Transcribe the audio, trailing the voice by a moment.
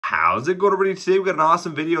How's it going, everybody? Today we got an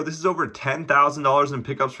awesome video. This is over $10,000 in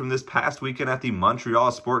pickups from this past weekend at the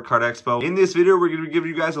Montreal Sports Card Expo. In this video, we're going to be giving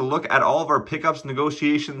you guys a look at all of our pickups,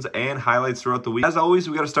 negotiations, and highlights throughout the week. As always,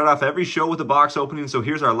 we got to start off every show with a box opening, so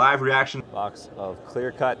here's our live reaction. Box of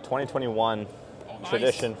Clear Cut 2021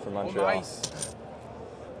 tradition from Montreal. Oh, nice.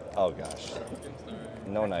 Oh gosh,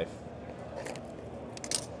 no knife.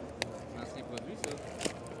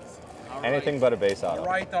 Anything but a base auto.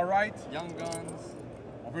 All right. Young Guns.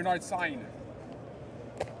 Overnight sign.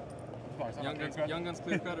 Young Guns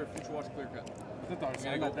Clear Cut or Future Watch Clear Cut? I'm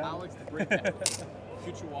gonna go Alex the Great Cut.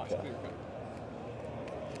 Future Watch Clear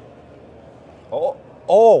Cut.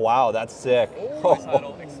 Oh wow, that's sick.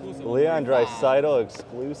 Exclusive. Leon Draisaitl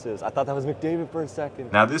exclusives. I thought that was McDavid for a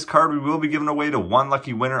second. Now this card we will be giving away to one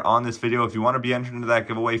lucky winner on this video. If you want to be entered into that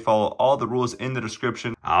giveaway, follow all the rules in the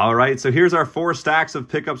description. All right, so here's our 4 stacks of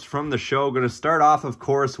pickups from the show. Going to start off, of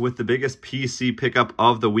course, with the biggest PC pickup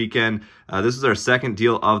of the weekend. This is our second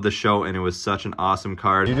deal of the show, and it was such an awesome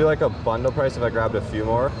card. Do you do like a bundle price if I grabbed a few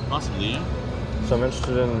more? Possibly, yeah. So I'm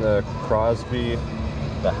interested in the Crosby,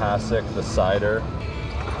 the Hasek, the Cider.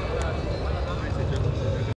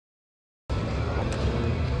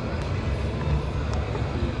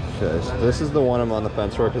 Okay, so this is the one I'm on the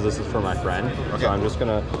fence for because this is for my friend. Okay. So I'm just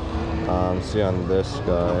gonna see on this guy.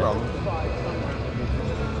 No problem.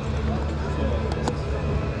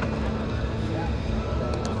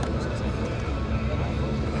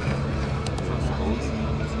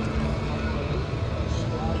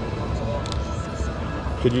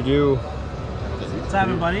 Could you do? What's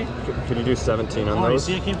happening, buddy? Could you do 17 on those?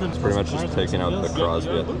 See, I came from pretty much just taking out the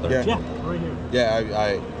Crosby at the third. Yeah, right here.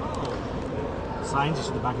 Yeah, Signs, you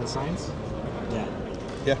see the back of the signs?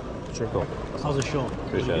 yeah, sure. Cool. How's the show?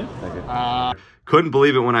 Appreciate it. Thank you. Couldn't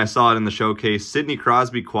believe it when I saw it in the showcase. Sidney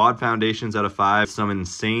Crosby quad foundations out of 5. Some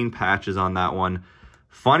insane patches on that one.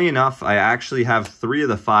 Funny enough, I actually have 3 of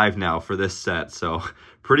the 5 now for this set, so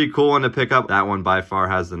pretty cool one to pick up. That one by far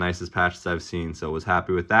has the nicest patches I've seen, so was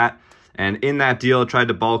happy with that. And in that deal, tried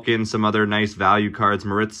to bulk in some other nice value cards.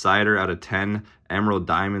 Moritz Seider out of 10. Emerald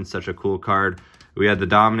Diamond, such a cool card. We had the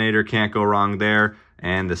Dominator, can't go wrong there.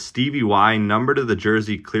 And the Stevie Y number to the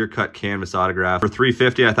jersey clear cut canvas autograph. For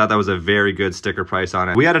 $350, I thought that was a very good sticker price on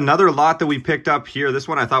it. We had another lot that we picked up here. This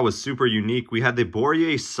one I thought was super unique. We had the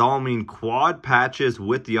Borje Salming quad patches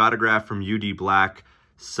with the autograph from UD Black.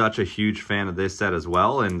 Such a huge fan of this set as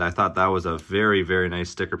well. And I thought that was a very, very nice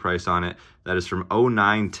sticker price on it. That is from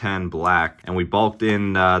 0910 Black. And we bulked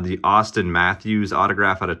in the Austin Matthews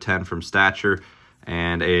autograph out of 10 from Stature.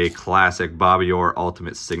 And a classic Bobby Orr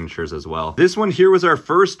Ultimate Signatures as well. This one here was our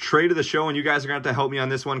first trade of the show, and you guys are going to have to help me on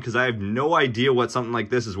this one because I have no idea what something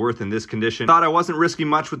like this is worth in this condition. Thought I wasn't risking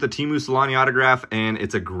much with the Teemu Selanne autograph, and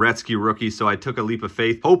it's a Gretzky rookie, so I took a leap of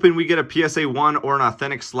faith, hoping we get a PSA 1 or an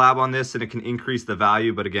authentic slab on this and it can increase the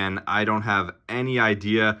value. But again, I don't have any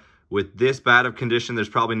idea. With this bad of condition, there's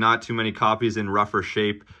probably not too many copies in rougher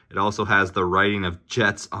shape. It also has the writing of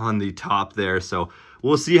Jets on the top there, so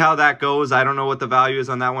we'll see how that goes. I don't know what the value is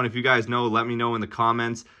on that one. If you guys know, let me know in the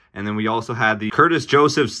comments. And then we also had the Curtis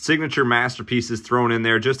Joseph's signature masterpieces thrown in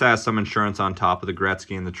there just as some insurance on top of the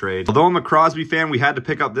Gretzky in the trade. Although I'm a Crosby fan, we had to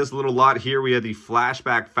pick up this little lot here. We had the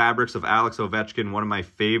flashback fabrics of Alex Ovechkin, one of my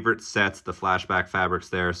favorite sets, the flashback fabrics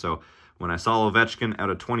there. So when I saw Ovechkin out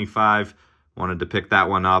of 25, wanted to pick that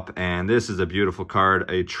one up. And this is a beautiful card.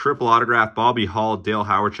 A triple autograph, Bobby Hall, Dale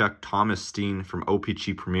Hawerchuk, Thomas Steen from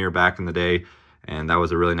OPC Premier back in the day. And that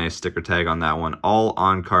was a really nice sticker tag on that one. All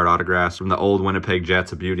on-card autographs from the old Winnipeg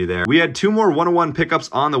Jets. A beauty there. We had 2 more 101 pickups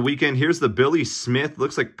on the weekend. Here's the Billy Smith.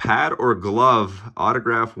 Looks like pad or glove.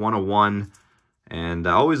 Autograph 101. And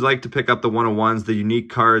I always like to pick up the 101s, the unique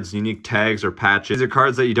cards, unique tags or patches. These are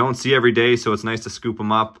cards that you don't see every day, so it's nice to scoop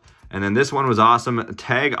them up. And then this one was awesome. A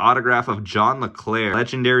tag autograph of John LeClair.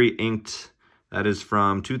 Legendary inked. That is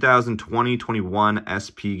from 2020-21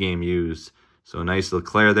 SP game used. So nice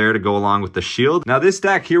LeClair there to go along with the shield. Now this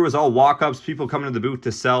stack here was all walk-ups, people coming to the booth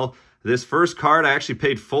to sell. This first card, I actually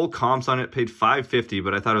paid full comps on it, paid $550,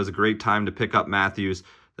 but I thought it was a great time to pick up Matthews.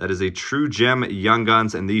 That is a true gem Young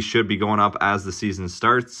Guns, and these should be going up as the season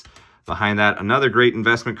starts. Behind that, another great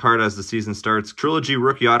investment card as the season starts. Trilogy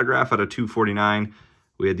rookie autograph out of $249.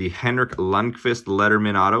 We had the Henrik Lundqvist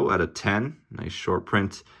Letterman auto out of 10. Nice short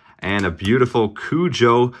print. And a beautiful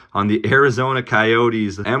Cujo on the Arizona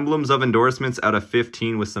Coyotes. Emblems of endorsements out of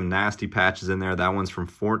 15 with some nasty patches in there. That one's from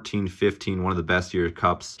 14-15, one of the best year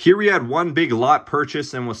cups. Here we had one big lot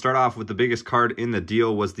purchase, and we'll start off with the biggest card in the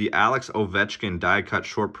deal was the Alex Ovechkin die cut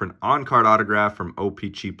short print on-card autograph from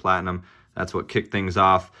OPC Platinum. That's what kicked things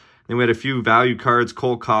off. Then we had a few value cards,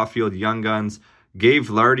 Cole Caulfield, Young Guns, Gabe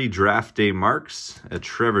Lardy draft day marks. A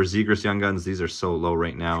Trevor Zegras Young Guns. These are so low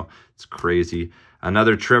right now. It's crazy.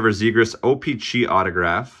 Another Trevor Zegras OPC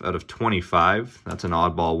autograph out of 25. That's an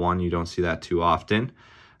oddball one. You don't see that too often.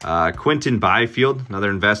 Quinton Byfield, another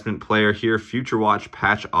investment player here. Future Watch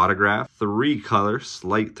patch autograph. 3 color,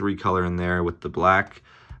 slight 3 color in there with the black.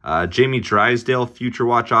 Jamie Drysdale Future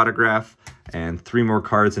Watch autograph. And 3 more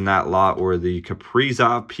cards in that lot were the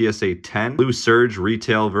Kaprizov PSA 10. Blue Surge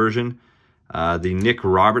retail version. The Nick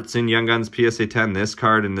Robertson Young Guns PSA 10. This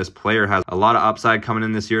card and this player has a lot of upside coming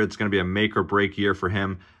in this year. It's going to be a make or break year for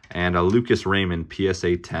him. And a Lucas Raymond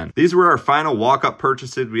PSA 10. These were our final walk-up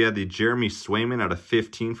purchases. We had the Jeremy Swayman out of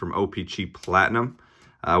 15 from OPC Platinum.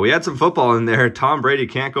 We had some football in there. Tom Brady,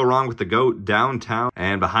 can't go wrong with the GOAT downtown.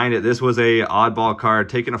 And behind it, this was a oddball card.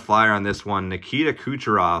 Taking a flyer on this one. Nikita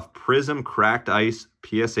Kucherov, Prism Cracked Ice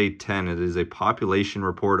PSA 10. It is a population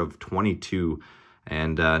report of 22.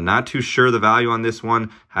 And not too sure the value on this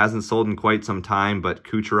one. Hasn't sold in quite some time, but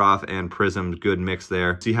Kucherov and Prism, good mix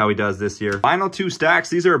there. See how he does this year. Final 2 stacks.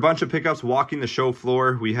 These are a bunch of pickups walking the show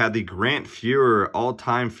floor. We had the Grant Fuhrer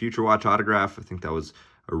all-time Future Watch autograph. I think that was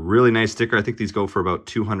a really nice sticker. I think these go for about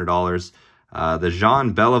 $200. The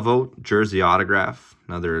Jean Beliveau jersey autograph.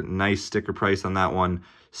 Another nice sticker price on that one.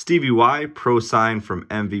 Stevie Y, pro sign from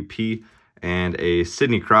MVP. And a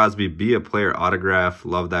Sidney Crosby Be A Player autograph.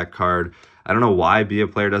 Love that card. I don't know why Be A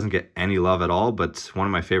Player doesn't get any love at all, but one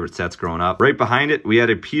of my favorite sets growing up. Right behind it, we had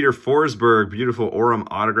a Peter Forsberg beautiful Orem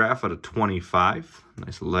autograph out of 25.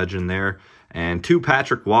 Nice legend there. And 2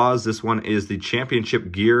 Patrick Waz. This one is the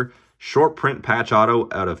Championship Gear short print patch auto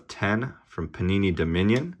out of 10 from Panini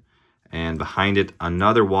Dominion. And behind it,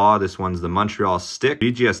 another Waz. This one's the Montreal Stick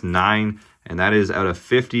BGS 9. And that is out of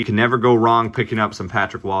 50. You can never go wrong picking up some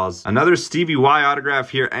Patrick Waz. Another Stevie Y autograph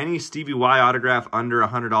here. Any Stevie Y autograph under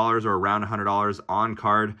 $100 or around $100 on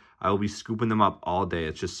card, I will be scooping them up all day.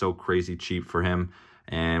 It's just so crazy cheap for him.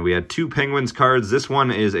 And we had 2 Penguins cards. This one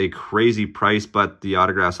is a crazy price, but the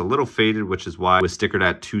autograph's a little faded, which is why it was stickered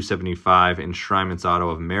at $275. Enshrinement's auto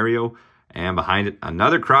of Mario. And behind it,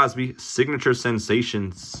 another Crosby Signature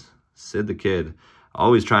Sensations. Sid the Kid.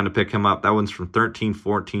 Always trying to pick him up. That one's from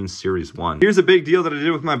 13-14 Series 1. Here's a big deal that I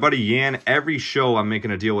did with my buddy Yan. Every show I'm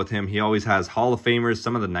making a deal with him. He always has Hall of Famers,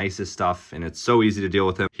 some of the nicest stuff, and it's so easy to deal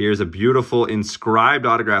with him. Here's a beautiful inscribed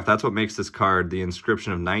autograph. That's what makes this card. The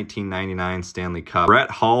inscription of 1999 Stanley Cup. Brett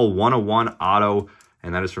Hall 101 auto,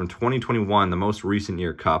 and that is from 2021, the most recent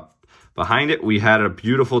year cup. Behind it, we had a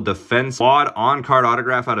beautiful defense quad on-card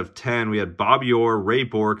autograph out of 10. We had Bobby Orr, Ray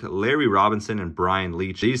Bourque, Larry Robinson, and Brian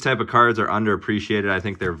Leach. These type of cards are underappreciated. I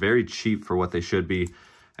think they're very cheap for what they should be.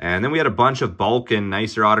 And then we had a bunch of bulk and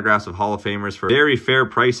nicer autographs of Hall of Famers for very fair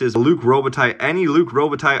prices. Luc Robitaille, any Luc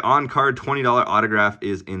Robitaille on-card $20 autograph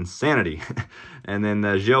is insanity. And then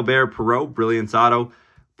the Gilbert Perreault, Brilliance Auto.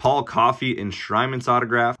 Paul Coffey Enshrinement's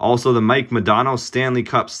autograph. Also the Mike Modano Stanley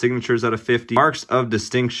Cup signatures out of 50. Marks of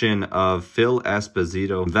distinction of Phil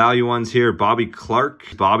Esposito. Value ones here. Bobby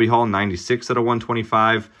Clark. Bobby Hall 96 out of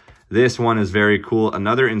 125. This one is very cool.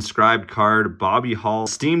 Another inscribed card. Bobby Hall.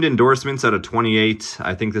 Steamed endorsements out of 28.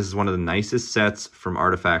 I think this is one of the nicest sets from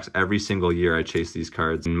Artifacts. Every single year I chase these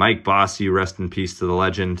cards. And Mike Bossy, rest in peace to the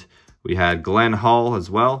legend. We had Glenn Hall as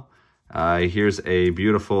well. Here's a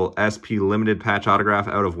beautiful SP limited patch autograph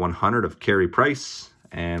out of 100 of Carey Price.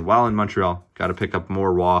 And while in Montreal, got to pick up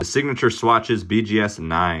more Raw. The signature swatches BGS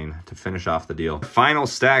 9 to finish off the deal. Final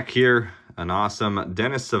stack here. An awesome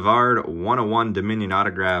Dennis Savard 101 Dominion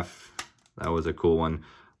autograph. That was a cool one.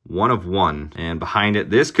 1 of 1. And behind it,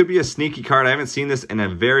 this could be a sneaky card. I haven't seen this in a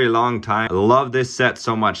very long time. I love this set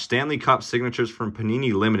so much. Stanley Cup signatures from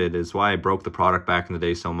Panini Limited is why I broke the product back in the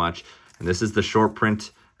day so much. And this is the short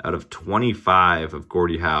print out of 25 of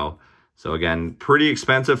Gordie Howe. So again, pretty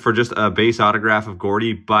expensive for just a base autograph of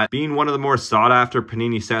Gordie, but being one of the more sought after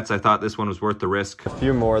Panini sets, I thought this one was worth the risk. A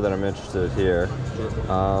few more that I'm interested here.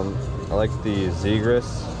 I like the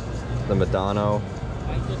Zegras, the Modano.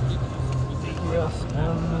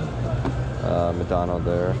 Modano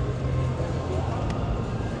there.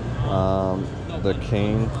 The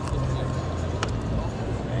Kane.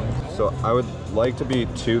 So I would like to be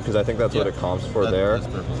 2 because I think that's what it comps for there.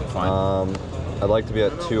 That's perfectly fine. I'd like to be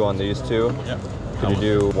at 2 on these 2. Yeah. Could you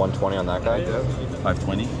do 120 on that guy?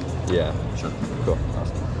 520? Yeah. Sure. Cool.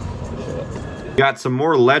 Awesome. Appreciate it. Got some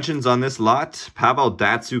more legends on this lot. Pavel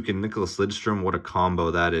Datsyuk and Nicholas Lidstrom. What a combo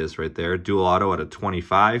that is right there. Dual auto at a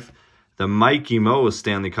 25. The Mikey Mo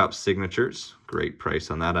Stanley Cup signatures. Great price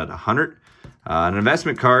on that at 100. An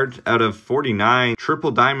investment card out of 49.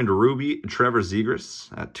 Triple Diamond Ruby Trevor Zegras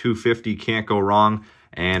at 250. Can't go wrong.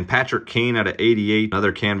 And Patrick Kane out of 88.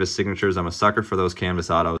 Another canvas signatures. I'm a sucker for those canvas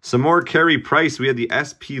autos. Some more Carey Price. We had the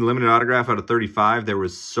SP limited autograph out of 35. There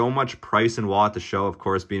was so much Price and Waugh at the show, of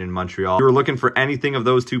course, being in Montreal. If you were looking for anything of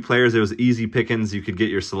those two players, it was easy pickings. You could get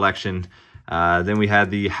your selection. Then we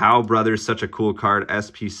had the Howe brothers, such a cool card,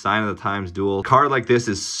 SP Sign of the Times dual. A card like this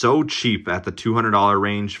is so cheap at the $200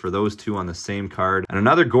 range for those two on the same card. And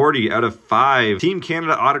another Gordy out of 5. Team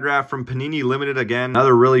Canada autograph from Panini Limited again.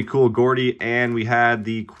 Another really cool Gordy. And we had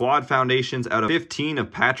the Quad Foundations out of 15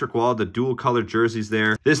 of Patrick Waugh, the dual color jerseys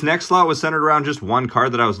there. This next slot was centered around just one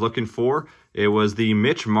card that I was looking for. It was the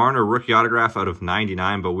Mitch Marner rookie autograph out of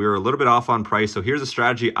 99, but we were a little bit off on price. So here's a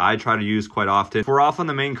strategy I try to use quite often. If we're off on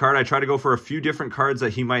the main card, I try to go for a few different cards that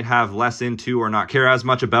he might have less into or not care as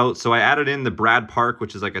much about. So I added in the Brad Park,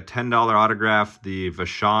 which is like a $10 autograph, the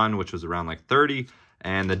Vachon, which was around like 30,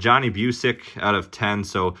 and the Johnny Busick out of 10.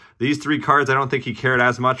 So these three cards I don't think he cared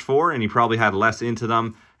as much for, and he probably had less into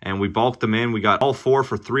them. And we bulked them in. We got all four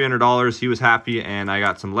for $300. He was happy, and I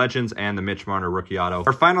got some Legends and the Mitch Marner rookie auto.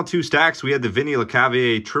 Our final two stacks, we had the Vinny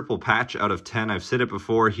Lecavalier triple patch out of 10. I've said it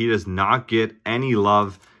before. He does not get any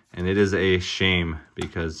love, and it is a shame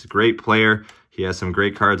because great player. He has some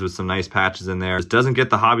great cards with some nice patches in there. Just doesn't get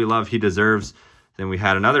the hobby love he deserves. Then we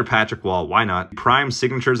had another Patrick Waugh. Why not? Prime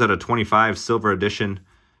Signatures out of 25, Silver Edition.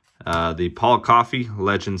 The Paul Coffey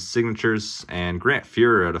Legends signatures, and Grant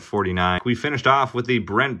Fuhrer out of 49. We finished off with the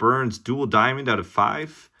Brent Burns dual diamond out of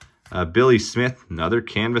 5. Billy Smith, another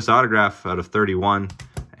canvas autograph out of 31.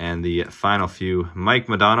 And the final few, Mike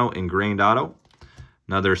Modano ingrained auto.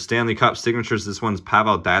 Another Stanley Cup signatures. This one's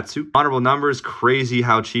Pavel Datsyuk. Honorable numbers, crazy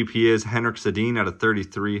how cheap he is. Henrik Sedin out of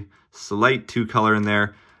 33. Slight 2-color in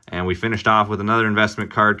there. And we finished off with another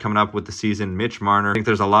investment card coming up with the season, Mitch Marner. I think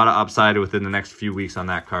there's a lot of upside within the next few weeks on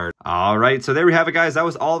that card. All right, so there we have it, guys. That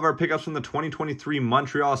was all of our pickups from the 2023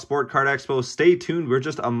 Montreal Sports Card Expo. Stay tuned. We're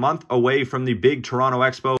just a month away from the big Toronto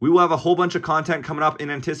Expo. We will have a whole bunch of content coming up in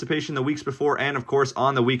anticipation the weeks before and, of course,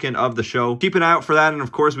 on the weekend of the show. Keep an eye out for that. And,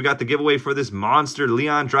 of course, we got the giveaway for this monster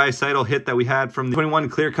Leon Draisaitl hit that we had from the 21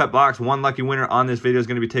 clear-cut box. One lucky winner on this video is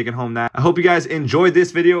going to be taking home that. I hope you guys enjoyed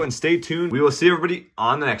this video and stay tuned. We will see everybody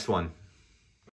on the next one.